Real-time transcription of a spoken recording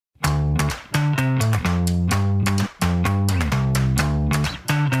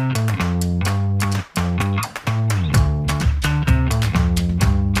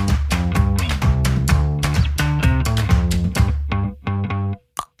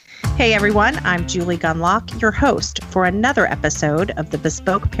Hey everyone, I'm Julie Gunlock, your host for another episode of the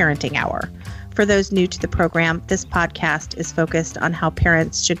Bespoke Parenting Hour. For those new to the program, this podcast is focused on how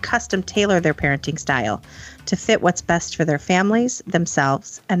parents should custom tailor their parenting style to fit what's best for their families,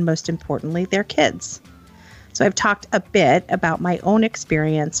 themselves, and most importantly, their kids. So I've talked a bit about my own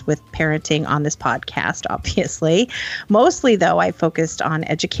experience with parenting on this podcast, obviously. Mostly, though, I focused on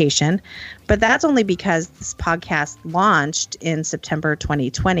education, but that's only because this podcast launched in September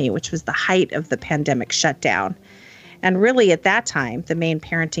 2020, which was the height of the pandemic shutdown. And really, at that time, the main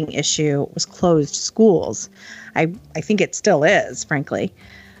parenting issue was closed schools. I think it still is, frankly.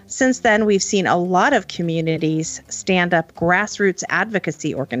 Since then, we've seen a lot of communities stand up grassroots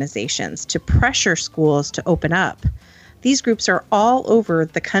advocacy organizations to pressure schools to open up. These groups are all over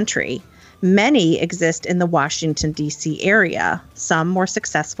the country. Many exist in the Washington, D.C. area, some more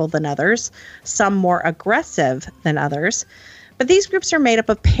successful than others, some more aggressive than others. But these groups are made up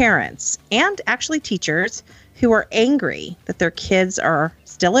of parents and actually teachers who are angry that their kids are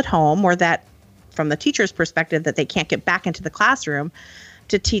still at home, or that, from the teacher's perspective, that they can't get back into the classroom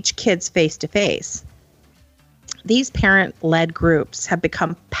to teach kids face-to-face. These parent-led groups have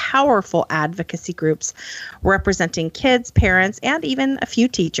become powerful advocacy groups representing kids, parents, and even a few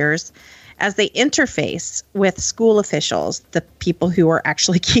teachers as they interface with school officials, the people who are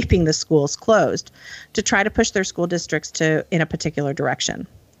actually keeping the schools closed, to try to push their school districts in a particular direction.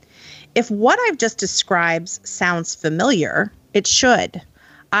 If what I've just described sounds familiar, it should.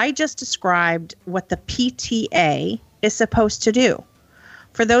 I just described what the PTA is supposed to do.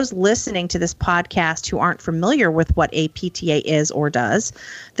 For those listening to this podcast who aren't familiar with what a PTA is or does,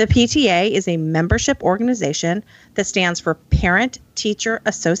 the PTA is a membership organization that stands for Parent Teacher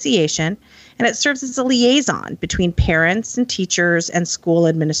Association, and it serves as a liaison between parents and teachers and school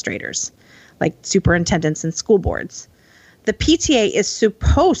administrators, like superintendents and school boards. The PTA is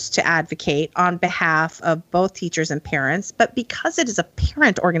supposed to advocate on behalf of both teachers and parents, but because it is a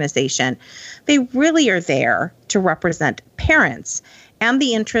parent organization, they really are there to represent parents and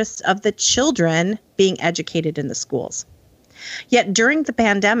the interests of the children being educated in the schools. Yet during the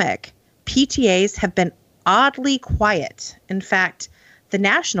pandemic, PTAs have been oddly quiet. In fact, the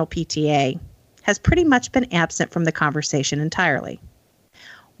national PTA has pretty much been absent from the conversation entirely.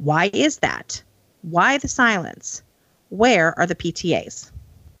 Why is that? Why the silence? Where are the PTAs?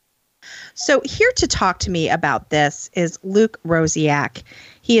 So here to talk to me about this is Luke Rosiak.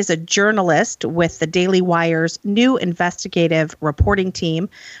 He is a journalist with the Daily Wire's new investigative reporting team,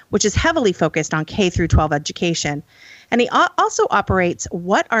 which is heavily focused on K through 12 education. And he also operates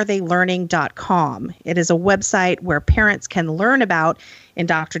whataretheyllearning.com. It is a website where parents can learn about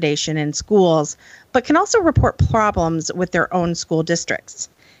indoctrination in schools, but can also report problems with their own school districts.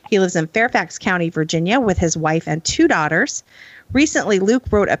 He lives in Fairfax County, Virginia, with his wife and two daughters. Recently, Luke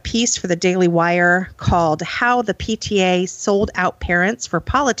wrote a piece for the Daily Wire called "How the PTA Sold Out Parents for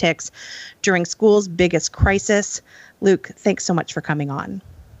Politics During School's Biggest Crisis." Luke, thanks so much for coming on.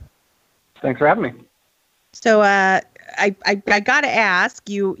 Thanks for having me. So I got to ask,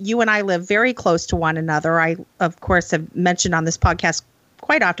 you and I live very close to one another. I, of course, have mentioned on this podcast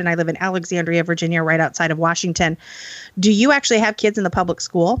quite often I live in Alexandria, Virginia, right outside of Washington. Do you actually have kids in the public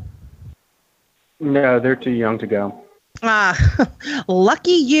school? No, they're too young to go.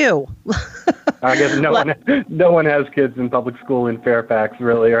 Lucky you. I guess no one has kids in public school in Fairfax,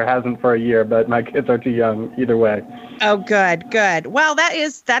 really, or hasn't for a year, but my kids are too young either way. Oh, good. Well, that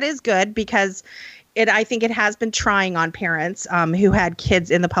is good, because I think it has been trying on parents who had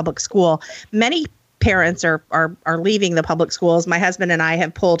kids in the public school. Many parents are leaving the public schools. My husband and I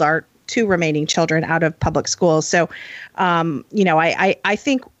have pulled our two remaining children out of public schools. So, I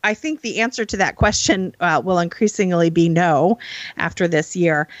think the answer to that question will increasingly be no after this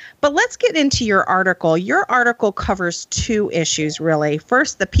year. But let's get into your article. Your article covers two issues, really.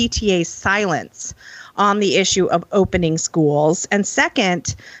 First, the PTA's silence on the issue of opening schools. And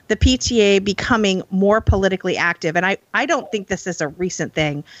second, the PTA becoming more politically active. And I don't think this is a recent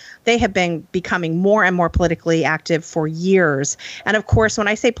thing. They have been becoming more and more politically active for years. And of course, when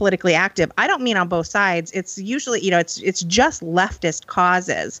I say politically active, I don't mean on both sides. It's usually, it's just leftist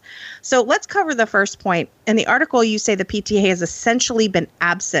causes. So let's cover the first point. In the article, you say the PTA has essentially been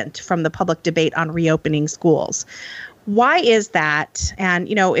absent from the public debate on reopening schools. Why is that? And,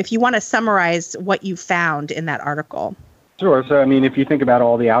 if you want to summarize what you found in that article. Sure. So, if you think about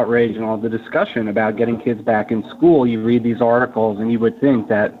all the outrage and all the discussion about getting kids back in school, you read these articles and you would think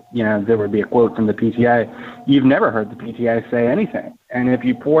that, there would be a quote from the PTA. You've never heard the PTA say anything. And if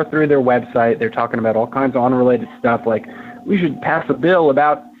you pour through their website, they're talking about all kinds of unrelated stuff, like we should pass a bill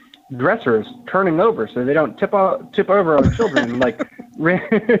about dressers turning over so they don't tip over on children. Like,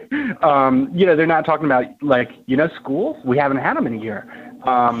 they're not talking about, like, schools. We haven't had them in a year.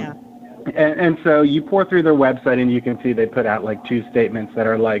 And so you pour through their website and you can see they put out like 2 statements that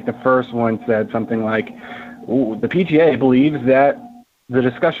are like, the first one said something like, the PTA believes that the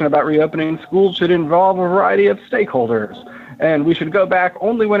discussion about reopening schools should involve a variety of stakeholders, and we should go back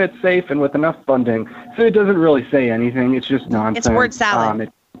only when it's safe and with enough funding. So it doesn't really say anything. It's just nonsense. It's word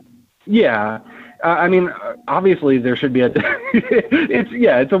salad. I mean, obviously there should be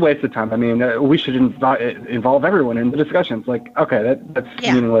it's a waste of time. I mean, we should involve everyone in the discussions. Like, okay, that's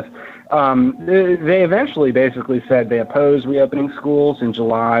meaningless. They eventually basically said they oppose reopening schools in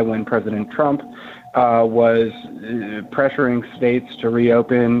July when President Trump was pressuring states to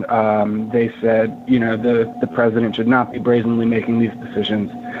reopen. They said, the president should not be brazenly making these decisions.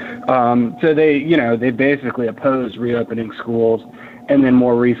 So they basically opposed reopening schools. And then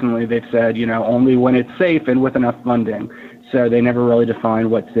more recently, they've said, only when it's safe and with enough funding. So they never really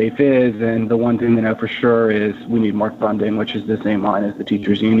defined what safe is. And the one thing they know for sure is we need more funding, which is the same line as the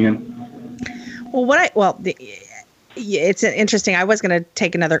teachers union. It's interesting. I was going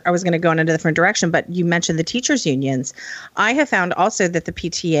to go in a different direction, but you mentioned the teachers unions. I have found also that the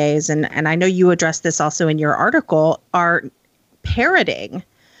PTAs, and I know you addressed this also in your article, are parroting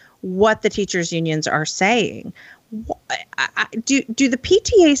what the teachers unions are saying. Do the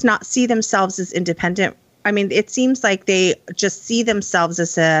PTAs not see themselves as independent? I mean, it seems like they just see themselves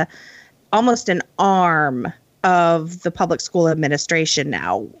as almost an arm of the public school administration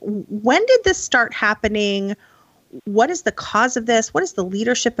now. When did this start happening? What is the cause of this? What is the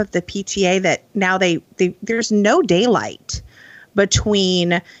leadership of the PTA that now there's no daylight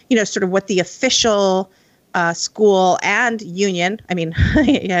between, sort of what the official school and union, I mean,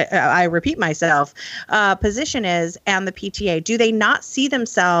 I repeat myself, position is, and the PTA? Do they not see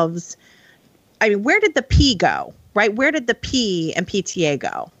themselves? I mean, where did the P go, right? Where did the P and PTA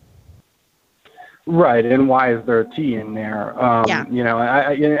go? Right, and why is there a T in there?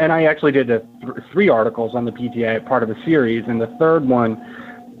 I actually did 3 articles on the PTA, part of a series, and the third one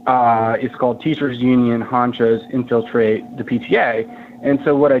is called Teachers Union Honchos Infiltrate the PTA. And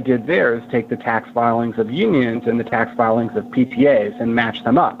so what I did there is take the tax filings of unions and the tax filings of PTAs and match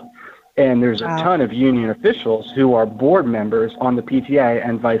them up. And there's a ton of union officials who are board members on the PTA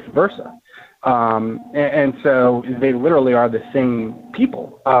and vice versa. And so they literally are the same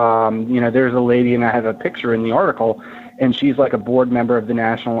people. There's a lady, and I have a picture in the article, and she's like a board member of the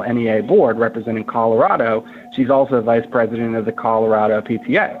National NEA board representing Colorado. She's also vice president of the Colorado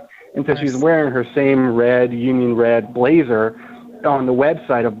PTA. And so she's wearing her same union red blazer on the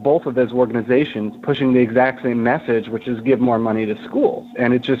website of both of those organizations, pushing the exact same message, which is give more money to schools.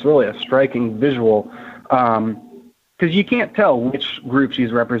 And it's just really a striking visual, because you can't tell which group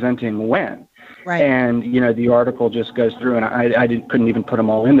she's representing when. Right. And, the article just goes through, and I couldn't even put them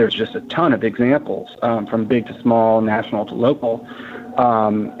all in. There's just a ton of examples, from big to small, national to local.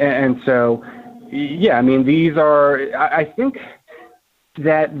 And so, I mean, these are, I think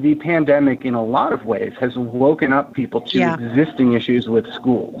that the pandemic in a lot of ways has woken up people to existing issues with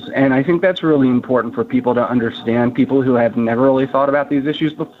schools. And I think that's really important for people to understand, people who have never really thought about these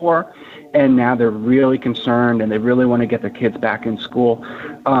issues before. And now they're really concerned and they really want to get their kids back in school.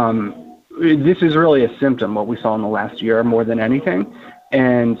 This is really a symptom, what we saw in the last year more than anything.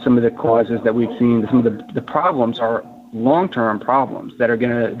 And some of the causes that we've seen, some of the problems are long-term problems that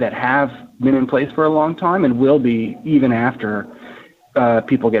have been in place for a long time and will be even after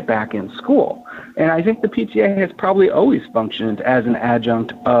people get back in school. And I think the PTA has probably always functioned as an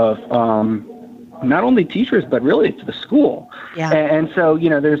adjunct of not only teachers, but really it's the school. Yeah. And so,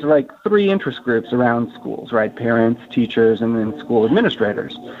 there's like 3 interest groups around schools, right? Parents, teachers, and then school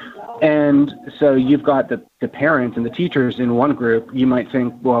administrators. And so you've got the parents and the teachers in one group. You might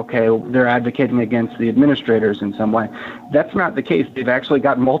think, well, okay, they're advocating against the administrators in some way. That's not the case. They've actually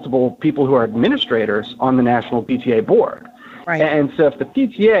got multiple people who are administrators on the National PTA board. Right. And so if the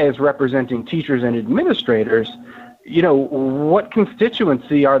PTA is representing teachers and administrators, what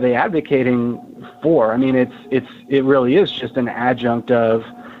constituency are they advocating for? I mean, it really is just an adjunct of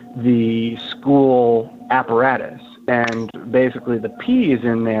the school apparatus. And basically the P is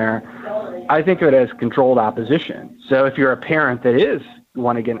in there. I think of it as controlled opposition. So if you're a parent that is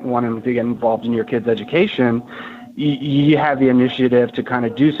wanting to get involved in your kid's education, you have the initiative to kind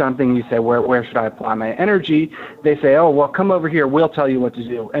of do something. You say, where should I apply my energy? They say, oh, well, come over here. We'll tell you what to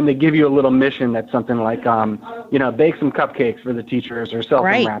do. And they give you a little mission that's something like, bake some cupcakes for the teachers or sell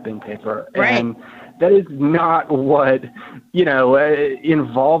some wrapping paper. Right. And that is not what,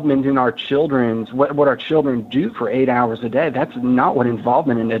 involvement in our children's, what our children do for 8 hours a day. That's not what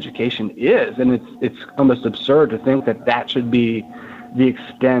involvement in education is. And it's almost absurd to think that should be the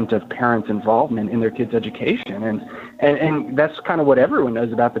extent of parents' involvement in their kids' education. And that's kind of what everyone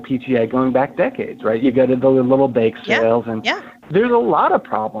knows about the PTA going back decades, right? You go to the little bake sales, and there's a lot of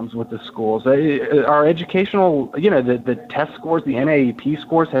problems with the schools. Our educational, the test scores, the NAEP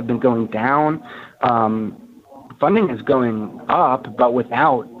scores have been going down. Funding is going up, but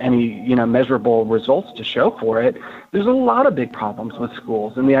without any, measurable results to show for it. There's a lot of big problems with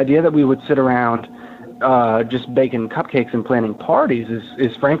schools. And the idea that we would sit around just baking cupcakes and planning parties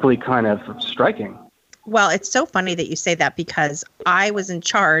is frankly kind of striking. Well, it's so funny that you say that, because I was in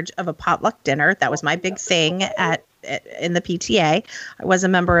charge of a potluck dinner. That was my big thing in the PTA. I was a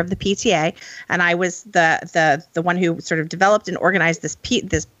member of the PTA, and I was the one who sort of developed and organized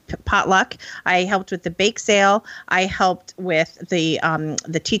this potluck. I helped with the bake sale. I helped with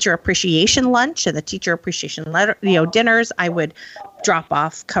the teacher appreciation lunch and the teacher appreciation dinners. I would drop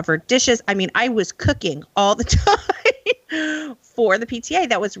off covered dishes. I mean, I was cooking all the time for the PTA.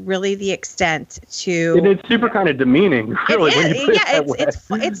 That was really the extent to. And it's super kind of demeaning, really.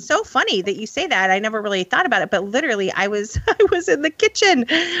 It's so funny that you say that. I never really thought about it, but literally, I was in the kitchen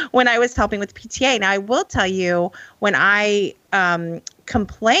when I was helping with the PTA. Now, I will tell you, when I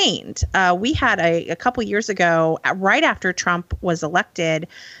complained, we had a couple years ago, right after Trump was elected,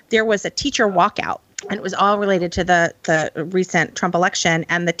 there was a teacher walkout. And it was all related to the recent Trump election.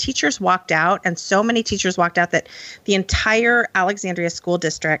 And the teachers walked out, and so many teachers walked out that the entire Alexandria school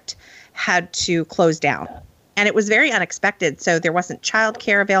district had to close down. And it was very unexpected. So there wasn't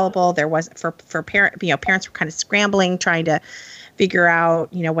childcare available. There wasn't for parents were kind of scrambling, trying to figure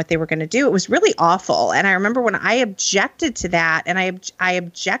out, what they were going to do. It was really awful. And I remember when I objected to that, and I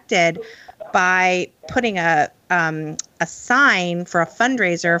objected by putting a sign for a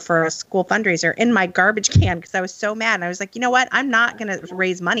fundraiser, for a school fundraiser, in my garbage can, because I was so mad. And I was like, you know what? I'm not going to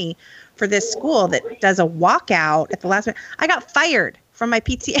raise money for this school that does a walkout at the last minute. I got fired from my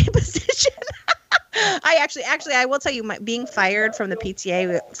PTA position. I will tell you, being fired from the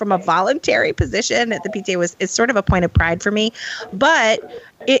PTA, from a voluntary position at the PTA, is sort of a point of pride for me. But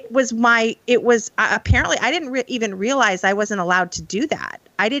apparently I didn't even realize I wasn't allowed to do that.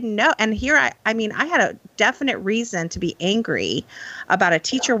 I didn't know. And here I had a definite reason to be angry about a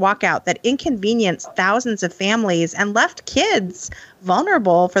teacher walkout that inconvenienced thousands of families and left kids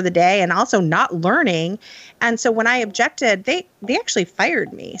vulnerable for the day and also not learning. And so when I objected, they actually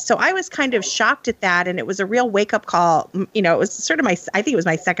fired me. So I was kind of shocked at that. And it was a real wake up call. It was sort of I think it was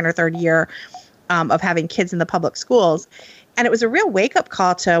my second or third year of having kids in the public schools. And it was a real wake-up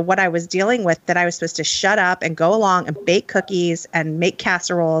call to what I was dealing with, that I was supposed to shut up and go along and bake cookies and make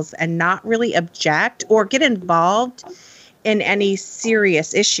casseroles and not really object or get involved in any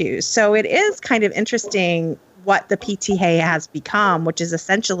serious issues. So it is kind of interesting what the PTA has become, which is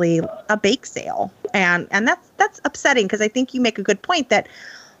essentially a bake sale. And that's upsetting, because I think you make a good point that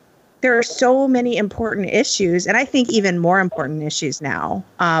there are so many important issues, and I think even more important issues now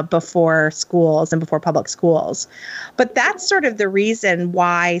before schools and before public schools. But that's sort of the reason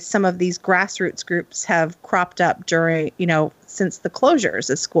why some of these grassroots groups have cropped up during, since the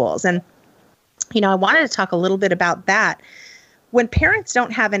closures of schools. And, I wanted to talk a little bit about that. When parents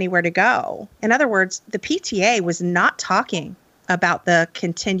don't have anywhere to go, in other words, the PTA was not talking about the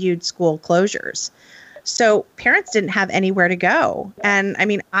continued school closures. So parents didn't have anywhere to go. And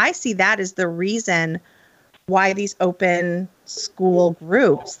I see that as the reason why these open school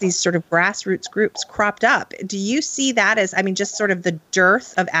groups, these sort of grassroots groups, cropped up. Do you see that as, just sort of the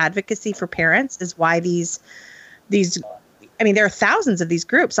dearth of advocacy for parents is why these there are thousands of these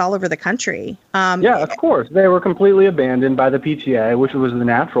groups all over the country. Yeah, of course. They were completely abandoned by the PTA, which was the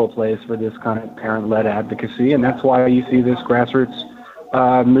natural place for this kind of parent-led advocacy. And that's why you see this grassroots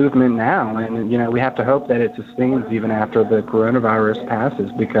movement now. And, we have to hope that it sustains even after the coronavirus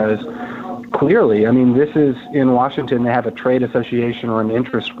passes, because clearly, this is in Washington, they have a trade association or an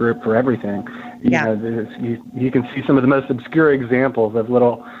interest group for everything. You can see some of the most obscure examples of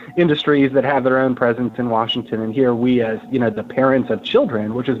little industries that have their own presence in Washington. And here we, as, the parents of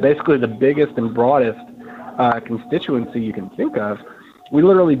children, which is basically the biggest and broadest constituency you can think of, we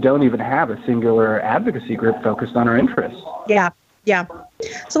literally don't even have a singular advocacy group focused on our interests. Yeah. Yeah.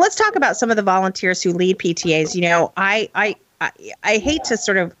 So let's talk about some of the volunteers who lead PTAs. I hate to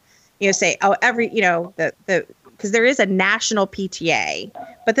sort of, say, oh, every, the because there is a national PTA,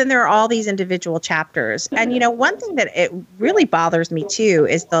 but then there are all these individual chapters. And, one thing that it really bothers me too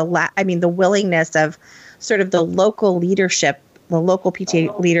is the willingness of sort of the local leadership, the local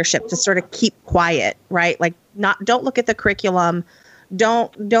PTA leadership to sort of keep quiet, right? Like don't look at the curriculum.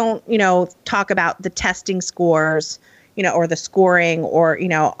 Don't, talk about the testing scores, or the scoring, or,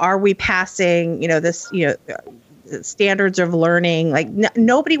 are we passing, this, standards of learning. Like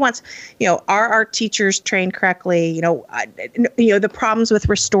nobody wants, are our teachers trained correctly? The problems with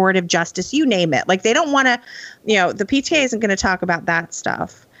restorative justice, you name it. Like they don't want to, the PTA isn't going to talk about that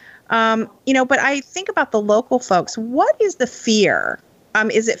stuff. But I think about the local folks. What is the fear?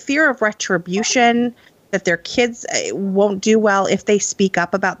 Is it fear of retribution, that their kids won't do well if they speak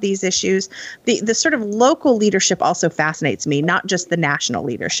up about these issues? The sort of local leadership also fascinates me, not just the national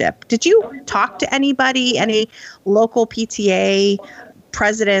leadership. Did you talk to anybody, any local PTA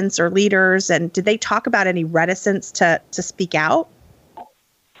presidents or leaders, and did they talk about any reticence to speak out?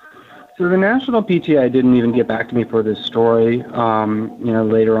 So the national PTA didn't even get back to me for this story.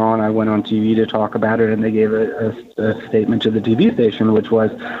 Later on I went on TV to talk about it, and they gave a statement to the TV station, which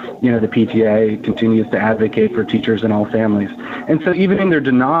was, the PTA continues to advocate for teachers in all families. And so even in their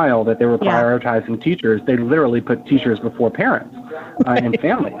denial that they were prioritizing teachers, they literally put teachers before parents and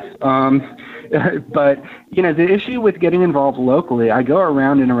families. But, the issue with getting involved locally, I go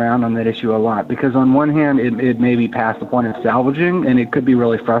around and around on that issue a lot, because on one hand, it may be past the point of salvaging, and it could be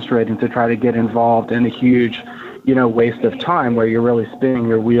really frustrating to try to get involved in a huge, waste of time where you're really spinning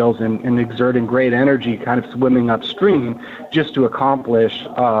your wheels and exerting great energy, kind of swimming upstream just to accomplish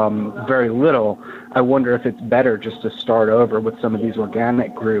very little. I wonder if it's better just to start over with some of these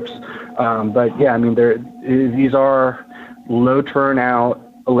organic groups. These are low turnout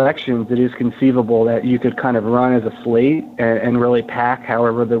elections. It is conceivable that you could kind of run as a slate and really pack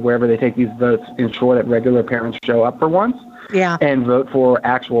wherever they take these votes, ensure that regular parents show up for once, and vote for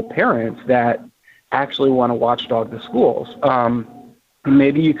actual parents that actually want to watchdog the schools.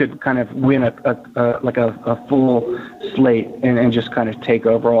 Maybe you could kind of win a full slate and just kind of take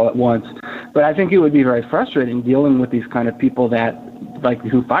over all at once. But I think it would be very frustrating dealing with these kind of people that, like,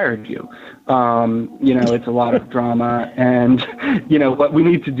 who fired you. It's a lot of drama, and, what we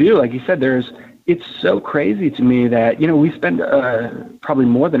need to do, like you said, it's so crazy to me that, we spend probably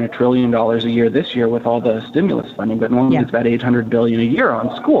more than $1 trillion a year this year with all the stimulus funding, but normally it's about $800 billion a year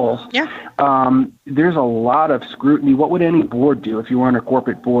on schools. There's a lot of scrutiny. What would any board do? If you were on a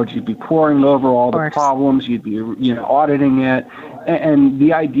corporate board, you'd be poring over all the problems, you'd be, auditing it. And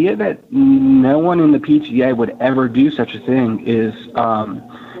the idea that no one in the PTA would ever do such a thing is,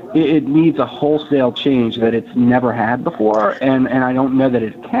 it needs a wholesale change that it's never had before, and I don't know that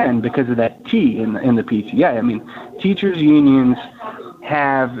it can because of that T in the PTA. I mean, teachers' unions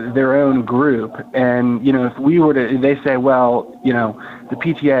have their own group, and, if we were to, they say, well, the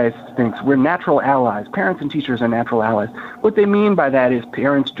PTA thinks we're natural allies. Parents and teachers are natural allies. What they mean by that is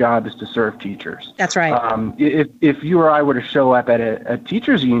parents' job is to serve teachers. That's right. If you or I were to show up at a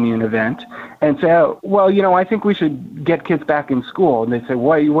teachers' union event and say, well, I think we should get kids back in school, and they say,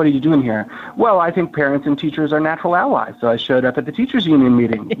 what are you doing here? Well, I think parents and teachers are natural allies, so I showed up at the teachers' union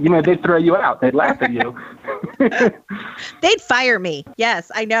meeting. They'd throw you out. They'd laugh at you. They'd fire me.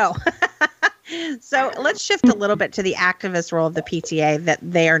 Yes, I know. So let's shift a little bit to the activist role of the PTA that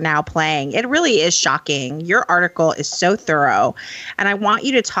they are now playing. It really is shocking. Your article is so thorough, and I want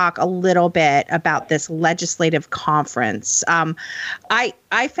you to talk a little bit about this legislative conference.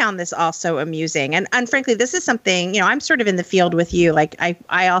 I found this also amusing, and frankly, this is something, I'm sort of in the field with you. Like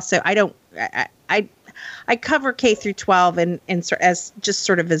I cover K through 12 and as just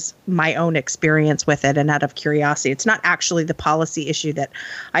sort of as my own experience with it and out of curiosity. It's not actually the policy issue that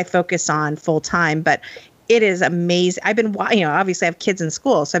I focus on full time, but it is amazing. I've been, obviously I have kids in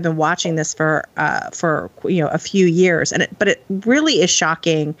school, so I've been watching this for a few years, but it really is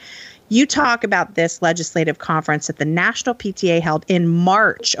shocking. You talk about this legislative conference that the National PTA held in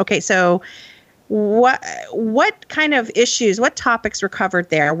March. Okay, so what kind of issues, what topics were covered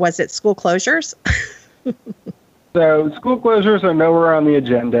there? Was it school closures? So school closures are nowhere on the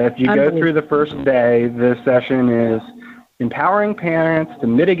agenda. If you go through the first day, the session is empowering parents to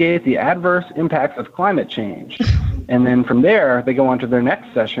mitigate the adverse impacts of climate change. And then from there, they go on to their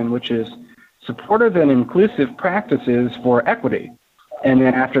next session, which is supportive and inclusive practices for equity. And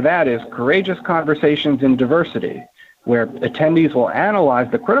then after that is courageous conversations in diversity, where attendees will analyze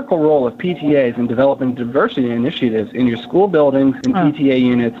the critical role of PTAs in developing diversity initiatives in your school buildings, in PTA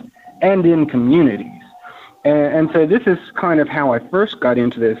units, and in communities. And so this is kind of how I first got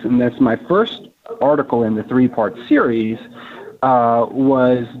into this, and that's my first article in the 3-part series.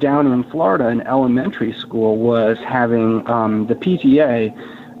 was down in Florida, an elementary school was having the PTA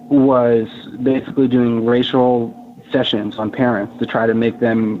was basically doing racial sessions on parents to try to make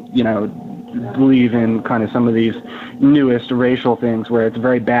them, believe in kind of some of these newest racial things where it's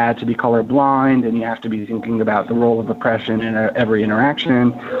very bad to be colorblind and you have to be thinking about the role of oppression in every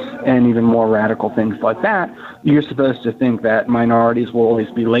interaction and even more radical things like that. You're supposed to think that minorities will always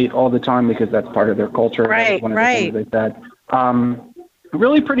be late all the time because that's part of their culture. Right, one of the things they said.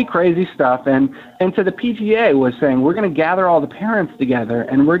 Really pretty crazy stuff. And so the PTA was saying, we're going to gather all the parents together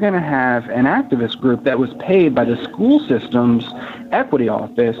and we're going to have an activist group that was paid by the school system's equity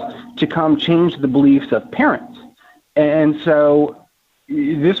office to come change the beliefs of parents. And so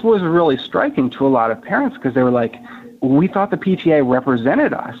this was really striking to a lot of parents because they were like, we thought the PTA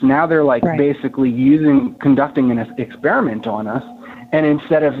represented us. Now they're basically conducting an experiment on us. And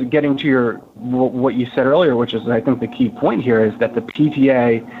instead of getting to what you said earlier, which is I think the key point here, is that the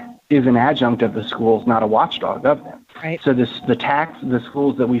PTA is an adjunct of the schools, not a watchdog of them. Right. So the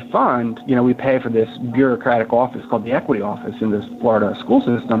schools that we fund, we pay for this bureaucratic office called the Equity Office in this Florida school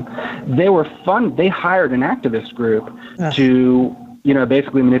system. They hired an activist group to,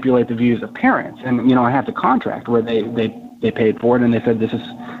 basically manipulate the views of parents. And, I have the contract where they paid for it and they said, this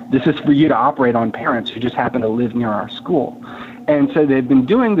is for you to operate on parents who just happen to live near our school. And so they've been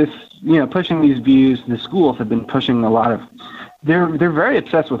doing this, pushing these views. The schools have been pushing a lot of, they're very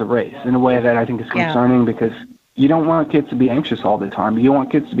obsessed with race in a way that I think is concerning because you don't want kids to be anxious all the time. You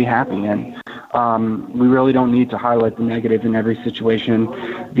want kids to be happy. And we really don't need to highlight the negative in every situation.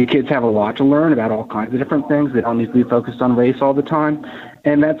 The kids have a lot to learn about all kinds of different things. They don't need to be focused on race all the time.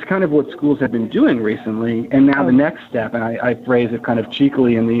 And that's kind of what schools have been doing recently. And now the next step, and I phrase it kind of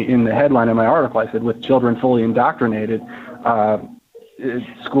cheekily in the headline of my article, I said, with children fully indoctrinated,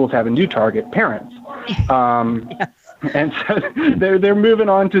 schools have a new target, parents. Yes. And so they're moving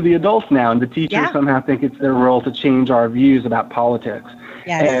on to the adults now, and the teachers somehow think it's their role to change our views about politics.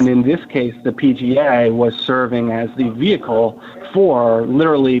 Yes. And in this case, the PTA was serving as the vehicle for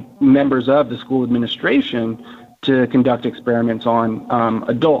literally members of the school administration to conduct experiments on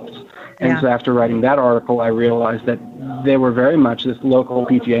adults. And so after writing that article, I realized that they were very much, this local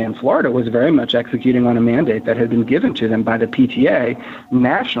PTA in Florida was very much executing on a mandate that had been given to them by the PTA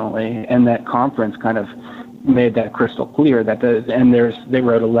nationally, and that conference kind of made that crystal clear that they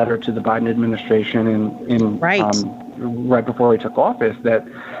wrote a letter to the Biden administration right before he took office that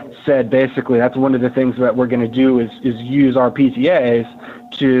said basically that's one of the things that we're going to do is use our PTAs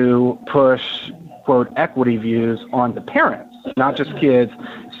to push, quote, equity views on the parents, not just kids.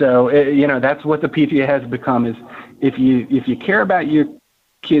 So, that's what the PTA has become is if you care about your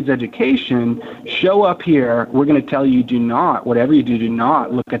kids' education, show up here. We're going to tell you whatever you do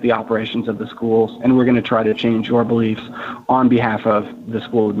not look at the operations of the schools, and we're going to try to change your beliefs on behalf of the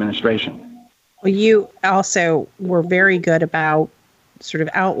school administration. Well, you also were very good about sort of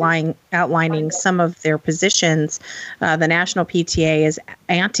outlining some of their positions. The National PTA is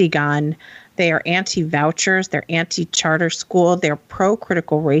anti-gun. They are anti-vouchers. They're anti-charter school. They're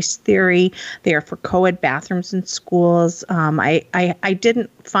pro-critical race theory. They are for co-ed bathrooms in schools. I didn't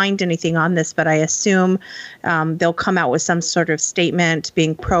find anything on this, but I assume they'll come out with some sort of statement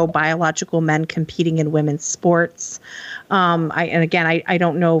being pro-biological men competing in women's sports. I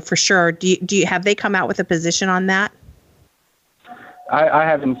don't know for sure. Have they come out with a position on that? I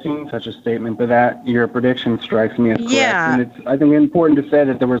haven't seen such a statement, but your prediction strikes me as correct. Yeah. And it's, I think, important to say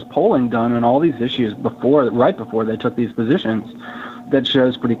that there was polling done on all these issues right before they took these positions that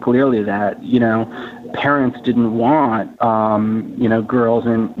shows pretty clearly that, parents didn't want, girls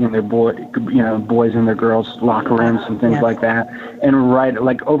in their boys in their girls' locker rooms and things like that. And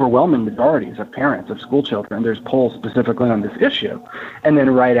overwhelming majorities of parents of school children, there's polls specifically on this issue. And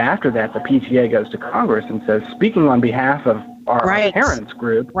then right after that, the PTA goes to Congress and says, speaking on behalf of our parents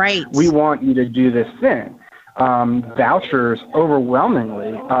group, we want you to do this thing. Vouchers,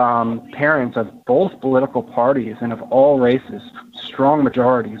 overwhelmingly, parents of both political parties and of all races, strong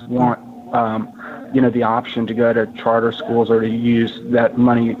majorities want, the option to go to charter schools or to use that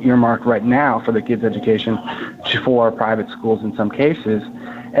money earmarked right now for the kids' education for private schools in some cases.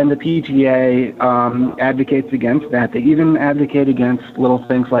 And the PTA advocates against that. They even advocate against little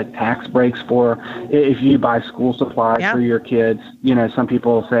things like tax breaks for if you buy school supplies for your kids. Some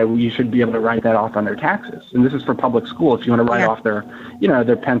people say, well, you should be able to write that off on their taxes. And this is for public school. If you want to write off their,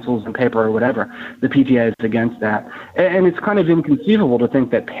 their pencils and paper or whatever, the PTA is against that. And it's kind of inconceivable to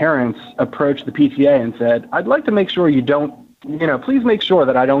think that parents approached the PTA and said, I'd like to make sure you don't, please make sure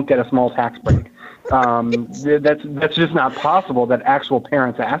that I don't get a small tax break That's just not possible that actual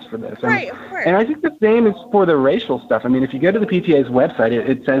parents ask for this. Right, of course. And I think the same is for the racial stuff. I mean, if you go to the PTA's website,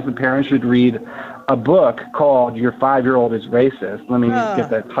 it says the parents should read a book called Your 5-Year-Old is Racist. Let me get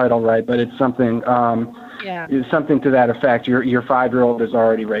that title right, but it's something it's something to that effect. Your 5-year-old is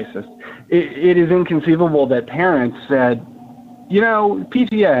already racist. It is inconceivable that parents said,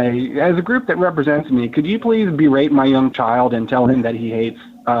 PTA, as a group that represents me, could you please berate my young child and tell him that he hates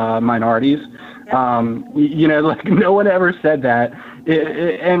minorities? Like no one ever said that.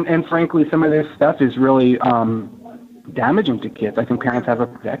 And frankly, some of this stuff is really damaging to kids. I think parents have a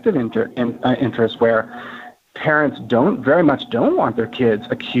protective interest where parents don't want their kids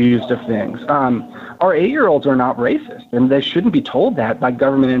accused of things. Our 8-year-olds are not racist, and they shouldn't be told that by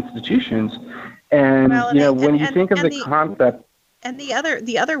government institutions. And when you think of the concept. And the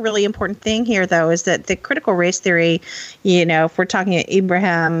other really important thing here, though, is that the critical race theory, if we're talking about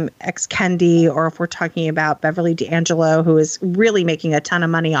Ibrahim X. Kendi, or if we're talking about Beverly D'Angelo, who is really making a ton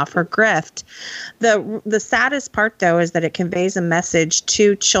of money off her grift, the saddest part, though, is that it conveys a message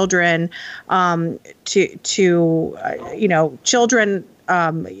to children, children,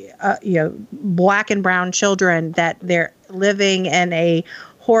 black and brown children, that they're living in a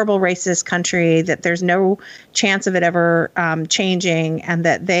horrible racist country, that there's no chance of it ever changing, and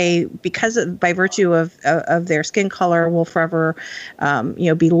that they, by virtue of their skin color, will forever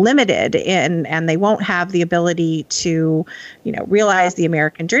be limited and they won't have the ability to realize the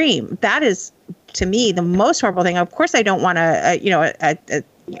American dream. That is, to me, the most horrible thing. Of course, I don't want a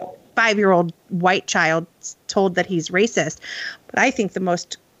 5-year-old white child told that he's racist, but I think the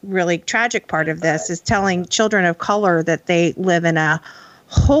most really tragic part of this is telling children of color that they live in a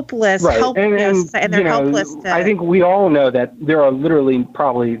hopeless, helpless, and they're helpless. I think we all know that there are literally,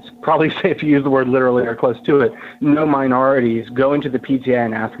 probably say, if you use the word literally or close to it, no minorities going to the PTA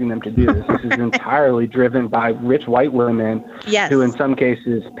and asking them to do this. This is entirely driven by rich white women who, in some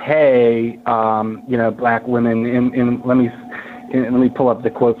cases, pay black women. And let me pull up the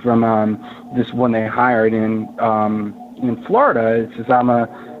quote from this one they hired in Florida. It says, "I'm a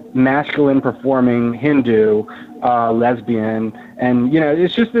masculine performing Hindu, lesbian," and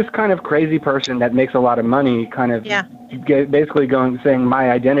it's just this kind of crazy person that makes a lot of money, basically saying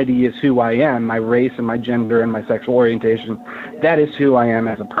my identity is who I am, my race and my gender and my sexual orientation, that is who I am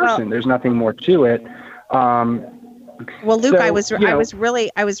as a person. There's nothing more to it. Well, Luke, I was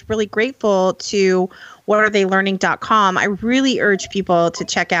really grateful to whataretheyllearning.com. I really urge people to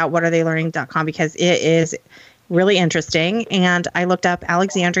check out whataretheyllearning.com because it is really interesting. And I looked up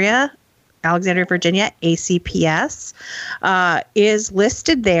Alexandria, Virginia, ACPS, is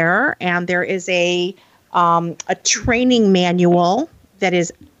listed there, and there is a training manual that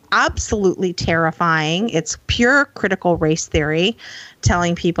is absolutely terrifying. It's pure critical race theory,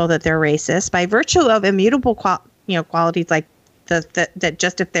 telling people that they're racist by virtue of immutable qualities like that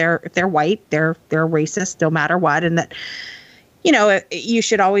just if they're white, they're racist no matter what, and that you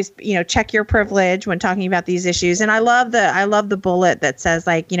should always, check your privilege when talking about these issues. And I love the bullet that says,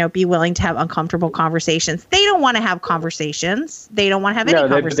 be willing to have uncomfortable conversations. They don't want to have conversations. They don't want to have any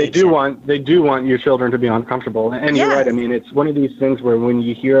conversations. They do want your children to be uncomfortable. And you're right. I mean, it's one of these things where when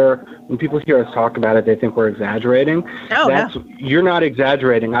people hear us talk about it, they think we're exaggerating. You're not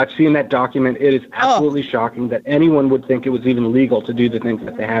exaggerating. I've seen that document. It is absolutely shocking that anyone would think it was even legal to do the things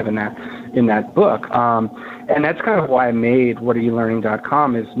that they have in that book. And that's kind of why I made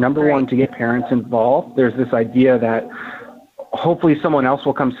whatareyoularearning.com is, number one, to get parents involved. There's this idea that hopefully someone else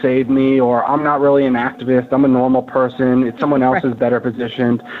will come save me, or I'm not really an activist, I'm a normal person, it's someone else is better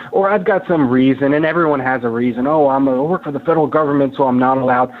positioned, or I've got some reason, and everyone has a reason. I work for the federal government, so I'm not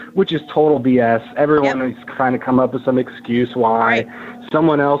allowed, which is total BS. Everyone is trying to come up with some excuse why.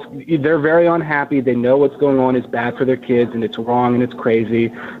 Someone else, they're very unhappy, they know what's going on is bad for their kids, and it's wrong and it's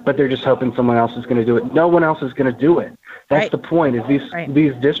crazy, but they're just hoping someone else is going to do it. No one else is going to do it. That's the point, is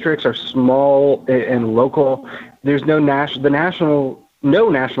these districts are small and local. There's no national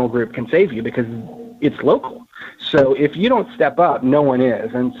group can save you because it's local. So if you don't step up, no one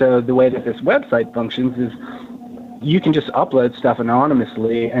is. And so the way that this website functions is you can just upload stuff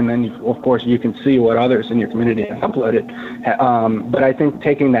anonymously, and then, of course, you can see what others in your community have uploaded. But I think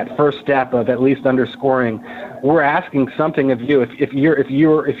taking that first step of at least underscoring, we're asking something of you. If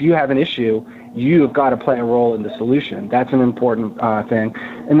you have an issue, you've got to play a role in the solution. That's an important thing.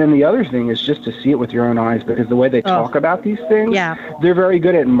 And then the other thing is just to see it with your own eyes, because the way they talk about these things, they're very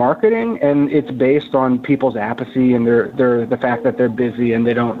good at marketing, and it's based on people's apathy and the fact that they're busy and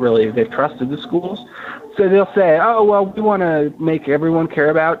they've trusted the schools. So they'll say, oh, well, we want to make everyone care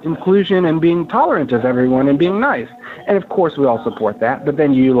about inclusion and being tolerant of everyone and being nice. And of course, we all support that. But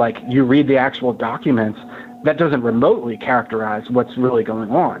then you read the actual documents that doesn't remotely characterize what's really going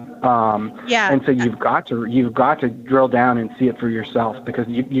on. And so you've got to drill down and see it for yourself, because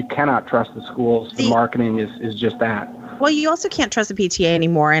you cannot trust the schools. The marketing is just that. Well, you also can't trust the PTA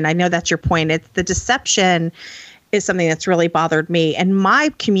anymore. And I know that's your point. It's the deception is something that's really bothered me. And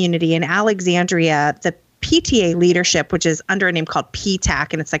my community in Alexandria, the PTA leadership, which is under a name called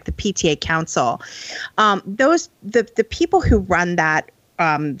PTAC, and it's like the PTA Council. The people who run that,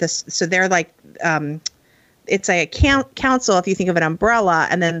 so they're like, it's a council, if you think of an umbrella,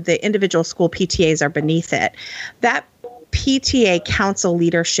 and then the individual school PTAs are beneath it. That PTA council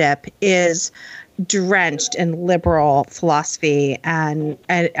leadership is drenched in liberal philosophy, and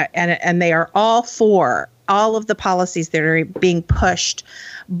they are all for all of the policies that are being pushed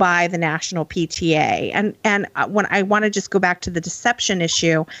by the national PTA. And when I want to just go back to the deception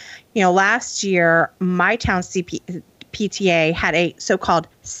issue, last year my town PTA had a so-called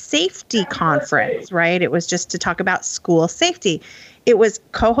safety conference, right? It was just to talk about school safety. It was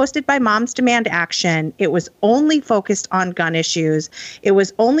co-hosted by Moms Demand Action. It was only focused on gun issues. It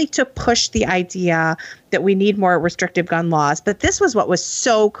was only to push the idea that we need more restrictive gun laws. But this was what was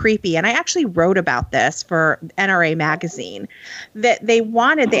so creepy. And I actually wrote about this for NRA Magazine, that they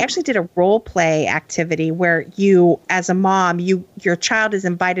actually did a role play activity where you, as a mom, your child is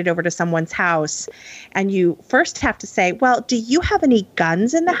invited over to someone's house, and you first have to say, well, do you have any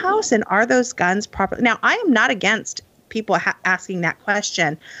guns in the house? And are those guns properly? Now, I am not against people asking that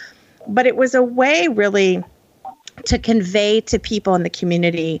question, but it was a way really to convey to people in the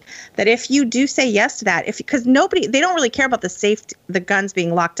community that if you do say yes to that, because they don't really care about the guns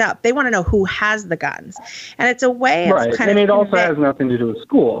being locked up. They want to know who has the guns. And it's a way of right. And it also has nothing to do with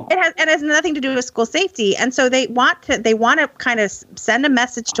school. It has nothing to do with school safety. And so they want to kind of send a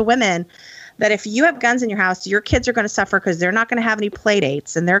message to women that if you have guns in your house, your kids are going to suffer because they're not going to have any play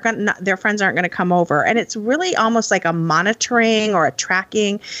dates, and their friends aren't going to come over. And it's really almost like a monitoring or a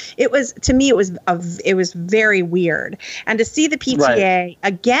tracking. It was, to me, it was very weird. And to see the PTA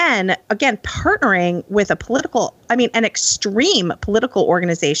again partnering with an extreme political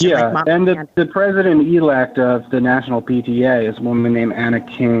organization. Yeah, like and the president-elect of the national PTA is a woman named Anna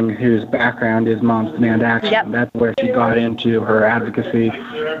King, whose background is Moms Demand Action. Yep. That's where she got into her advocacy.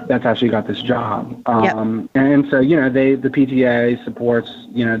 That's how she got this job. And so, the PTA supports,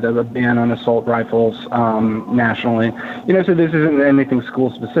 the ban on assault rifles nationally. So this isn't anything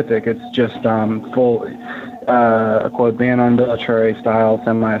school specific. It's just full, quote, ban on military-style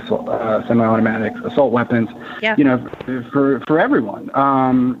semi-automatic assault weapons, for everyone.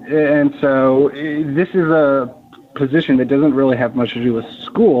 And so this is a position that doesn't really have much to do with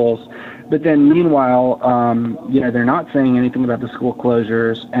schools. But then meanwhile, they're not saying anything about the school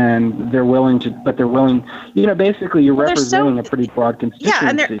closures, and they're willing, basically you're representing a pretty broad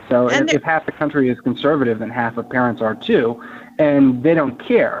constituency. If half the country is conservative, then half of parents are too, and they don't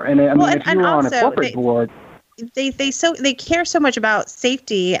care. And if you were on a corporate board, they care so much about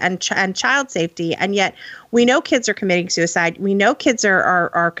safety and child safety, and yet we know kids are committing suicide. We know kids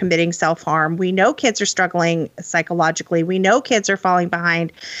are committing self-harm. We know kids are struggling psychologically. We know kids are falling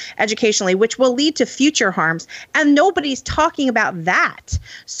behind educationally, which will lead to future harms. And nobody's talking about that.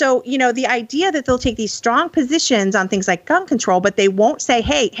 So, the idea that they'll take these strong positions on things like gun control, but they won't say,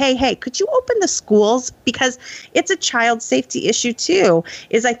 hey, could you open the schools? Because it's a child safety issue too,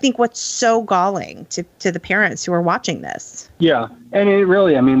 is I think what's so galling to the parents who are watching this. Yeah. And it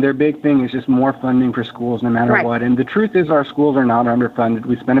really, their big thing is just more funding for schools no matter what. And the truth is our schools are not underfunded.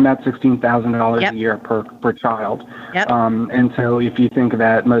 We spend about $16,000 a year per child. Yep. And so if you think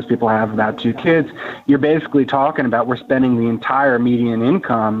that most people have about 2 kids, you're basically talking about we're spending the entire median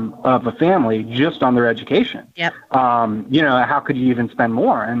income of a family just on their education. Yep. How could you even spend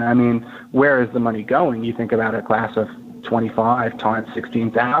more? And where is the money going? You think about a class of 25 times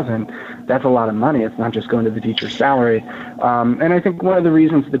 16,000, that's a lot of money. It's not just going to the teacher's salary. And I think one of the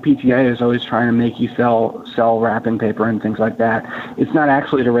reasons the PTA is always trying to make you sell wrapping paper and things like that, it's not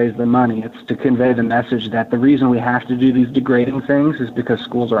actually to raise the money. It's to convey the message that the reason we have to do these degrading things is because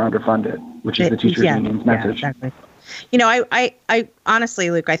schools are underfunded, which is the teachers union's message. Yeah, exactly. I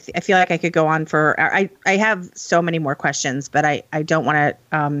honestly, Luke, I feel like I could go on for, I have so many more questions, but I don't want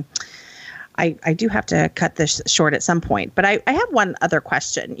to, I do have to cut this short at some point, but I have one other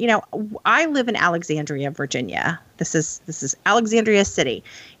question. I live in Alexandria, Virginia. This is Alexandria City.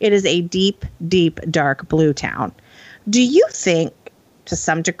 It is a deep, deep, dark blue town. Do you think, to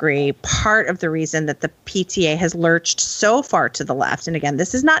some degree, part of the reason that the PTA has lurched so far to the left, and again,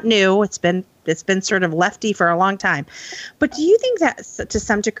 this is not new, it's been it's been sort of lefty for a long time. But do you think that to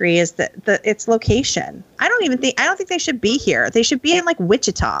some degree is that its location? I don't think they should be here. They should be in like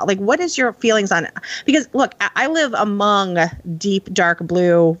Wichita. Like, what is your feelings on it? Because look, I live among deep dark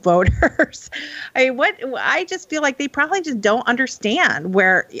blue voters. I just feel like they probably just don't understand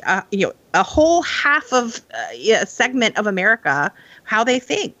where a whole half of a segment of America, how they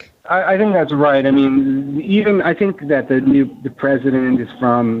think. I think that's right. I mean, I think that the president is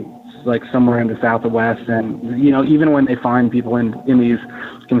from like somewhere in the Southwest, and even when they find people in these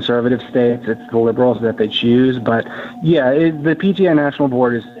conservative states, it's the liberals that they choose. But yeah, the PTA National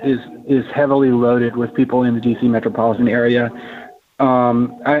Board is heavily loaded with people in the DC metropolitan area.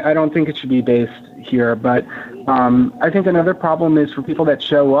 I don't think it should be based here, but I think another problem is for people that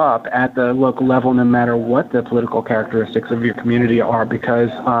show up at the local level, no matter what the political characteristics of your community are, because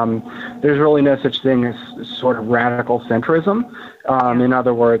there's really no such thing as sort of radical centrism. In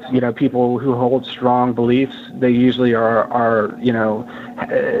other words, people who hold strong beliefs, they usually are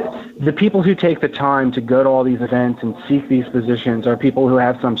the people who take the time to go to all these events and seek these positions are people who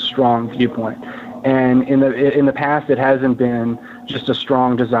have some strong viewpoint. And in the past, it hasn't been just a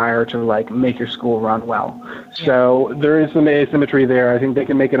strong desire to like make your school run well. So there is some asymmetry there. I think they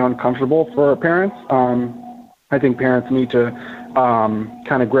can make it uncomfortable for parents. I think parents need to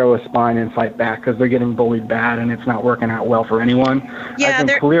kind of grow a spine and fight back because they're getting bullied bad and it's not working out well for anyone. Yeah, I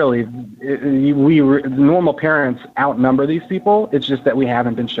think clearly normal parents outnumber these people. It's just that we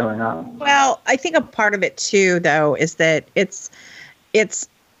haven't been showing up. Well, I think a part of it too, though, is that it's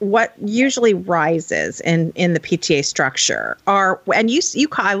what usually rises in the PTA structure and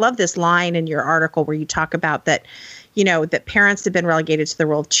I love this line in your article where you talk about that, that parents have been relegated to the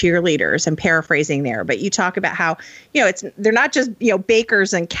role of cheerleaders. I'm paraphrasing there, but you talk about how, they're not just,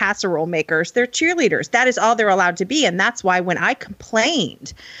 bakers and casserole makers, they're cheerleaders. That is all they're allowed to be. And that's why when I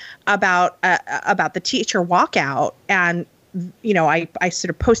complained about the teacher walkout and, I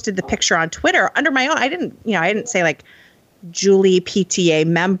sort of posted the picture on Twitter under my own, I didn't say like, Julie PTA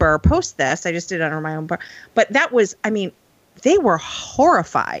member post this. I just did it under my own bar. But that was, they were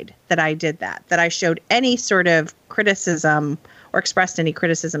horrified that I did that I showed any sort of criticism or expressed any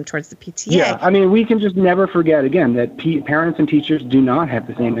criticism towards the PTA. Yeah, we can just never forget, again, that parents and teachers do not have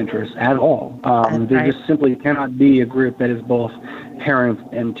the same interests at all. They just simply cannot be a group that is both parents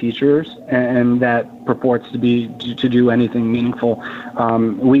and teachers and that purports to do anything meaningful.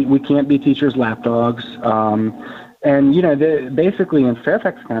 We can't be teachers' lapdogs. And, basically in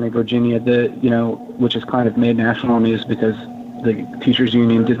Fairfax County, Virginia, which is kind of made national news because the teachers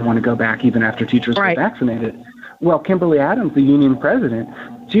union didn't want to go back even after teachers were vaccinated. Well, Kimberly Adams, the union president,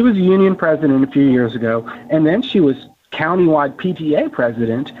 she was a union president a few years ago, and then she was countywide PTA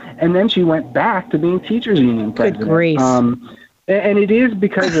president, and then she went back to being teachers union president. Good grief. And it is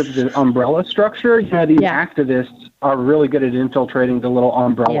because of the umbrella structure. These activists are really good at infiltrating the little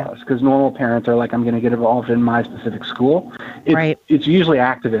umbrellas because normal parents are like, I'm going to get involved in my specific school. It's usually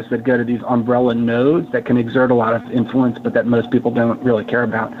activists that go to these umbrella nodes that can exert a lot of influence, but that most people don't really care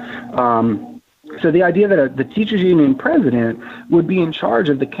about. So the idea that the teachers union president would be in charge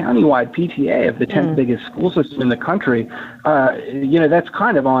of the countywide PTA of the 10th biggest school system in the country, that's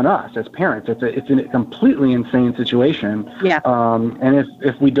kind of on us as parents. It's a completely insane situation. Yeah. And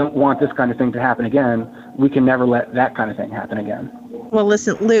if we don't want this kind of thing to happen again, we can never let that kind of thing happen again. Well,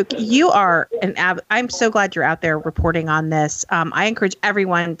 listen, Luke, you are I'm so glad you're out there reporting on this. I encourage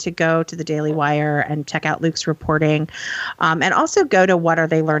everyone to go to the Daily Wire and check out Luke's reporting, and also go to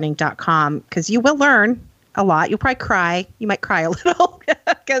whatarethélearning.com because you will learn a lot. You'll probably cry. You might cry a little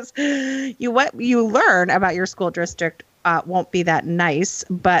because what you learn about your school district won't be that nice.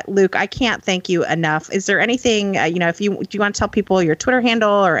 But Luke, I can't thank you enough. Is there anything, do you want to tell people your Twitter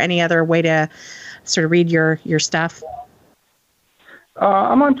handle or any other way to sort of read your stuff?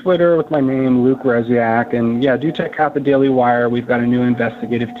 I'm on Twitter with my name, Luke Rosiak, and do check out the Daily Wire. We've got a new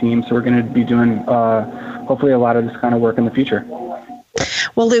investigative team, so we're going to be doing hopefully a lot of this kind of work in the future.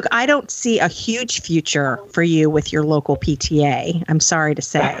 Well, Luke, I don't see a huge future for you with your local PTA. I'm sorry to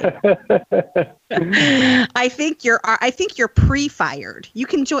say. I think you're pre-fired. You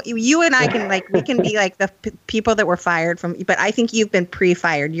can join. You and I can we can be like the people that were fired from. But I think you've been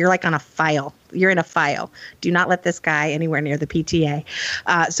pre-fired. You're like on a file. You're in a file. Do not let this guy anywhere near the PTA.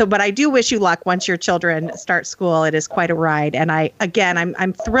 But I do wish you luck once your children start school. It is quite a ride. And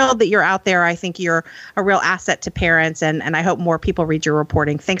I'm thrilled that you're out there. I think you're a real asset to parents, and I hope more people read your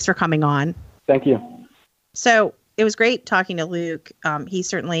reporting. Thanks for coming on. Thank you. So it was great talking to Luke. He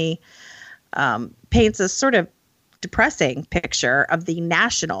certainly paints a sort of depressing picture of the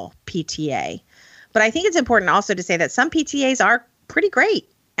national PTA. But I think it's important also to say that some PTAs are pretty great.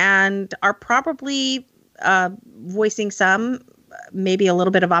 and are probably voicing some, maybe a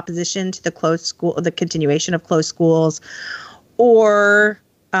little bit of opposition to the continuation of closed schools, or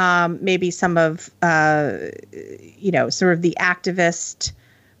maybe some of, sort of the activist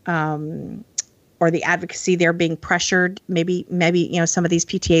or the advocacy. They're being pressured. Maybe, some of these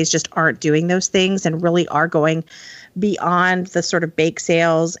PTAs just aren't doing those things and really are going beyond the sort of bake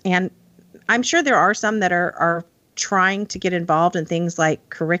sales. And I'm sure there are some that are trying to get involved in things like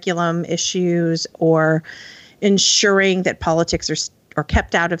curriculum issues or ensuring that politics are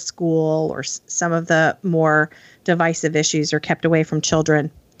kept out of school, or some of the more divisive issues are kept away from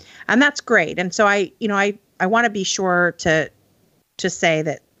children. And that's great. And so I want to be sure to say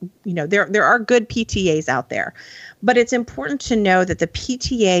that, there are good PTAs out there, but it's important to know that the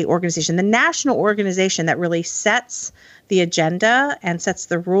PTA organization, the national organization that really sets the agenda and sets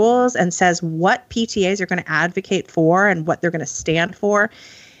the rules and says what PTAs are going to advocate for and what they're going to stand for,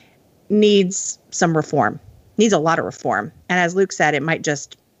 needs some reform, needs a lot of reform. And as Luke said, it might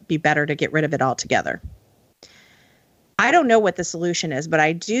just be better to get rid of it altogether. I don't know what the solution is, but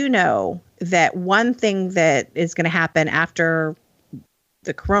I do know that one thing that is going to happen after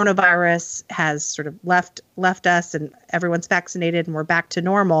the coronavirus has sort of left us and everyone's vaccinated and we're back to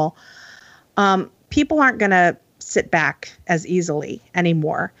normal, people aren't going to sit back as easily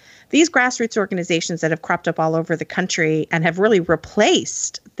anymore. These grassroots organizations that have cropped up all over the country and have really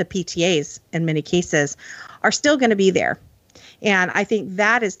replaced the PTAs in many cases are still going to be there. And I think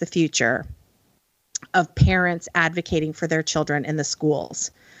that is the future of parents advocating for their children in the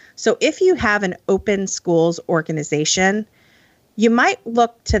schools. So if you have an open schools organization, you might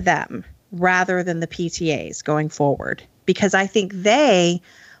look to them rather than the PTAs going forward, because I think they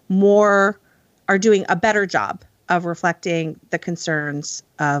are doing a better job of reflecting the concerns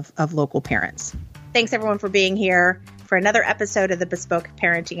of local parents. Thanks everyone for being here for another episode of the Bespoke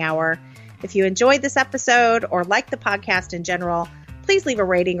Parenting Hour. If you enjoyed this episode or like the podcast in general, please leave a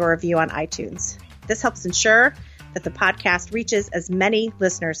rating or review on iTunes. This helps ensure that the podcast reaches as many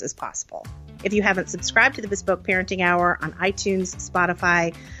listeners as possible. If you haven't subscribed to the Bespoke Parenting Hour on iTunes,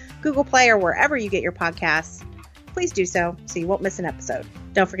 Spotify, Google Play, or wherever you get your podcasts, please do so you won't miss an episode.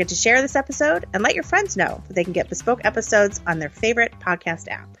 Don't forget to share this episode and let your friends know that they can get Bespoke episodes on their favorite podcast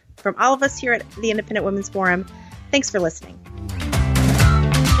app. From all of us here at the Independent Women's Forum, thanks for listening.